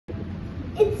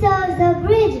It serves a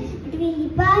bridge between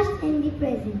the past and the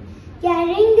present,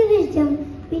 carrying the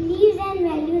wisdom, beliefs and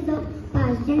values of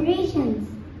past generations.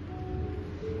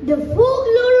 The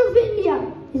folklore of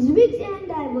India is rich and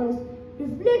diverse,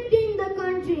 reflecting the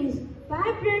country's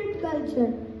vibrant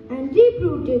culture and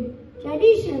deep-rooted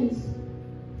traditions.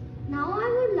 Now I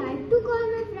would like to call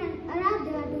my friend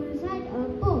Aradhya to recite a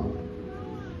poem.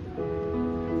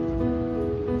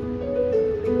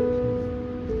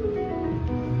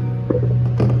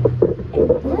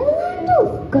 A land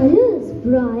of colors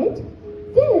bright,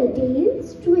 fairy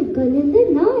tales twinkle in the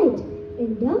night.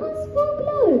 India's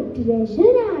folklore,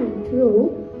 treasure and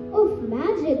trove of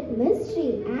magic,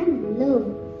 mystery and love.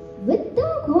 With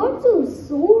dark hearts who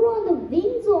soar on the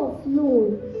wings of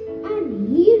lore,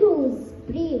 and heroes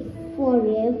brave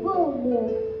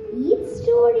forevermore. Each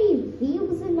story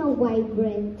weaves in a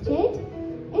vibrant thread,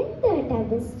 in the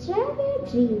tapestry where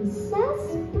dreams are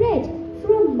spread.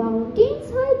 From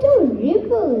mountains high to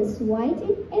rivers wide,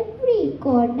 in every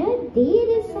corner they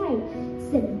reside.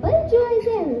 Simple joys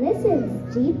and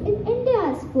lessons deep in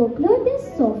India's folklore they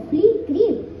softly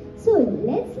grieve. So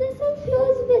let's listen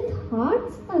close with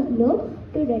hearts aglow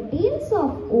to the tales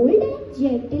of old and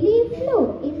gently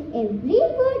flow. In every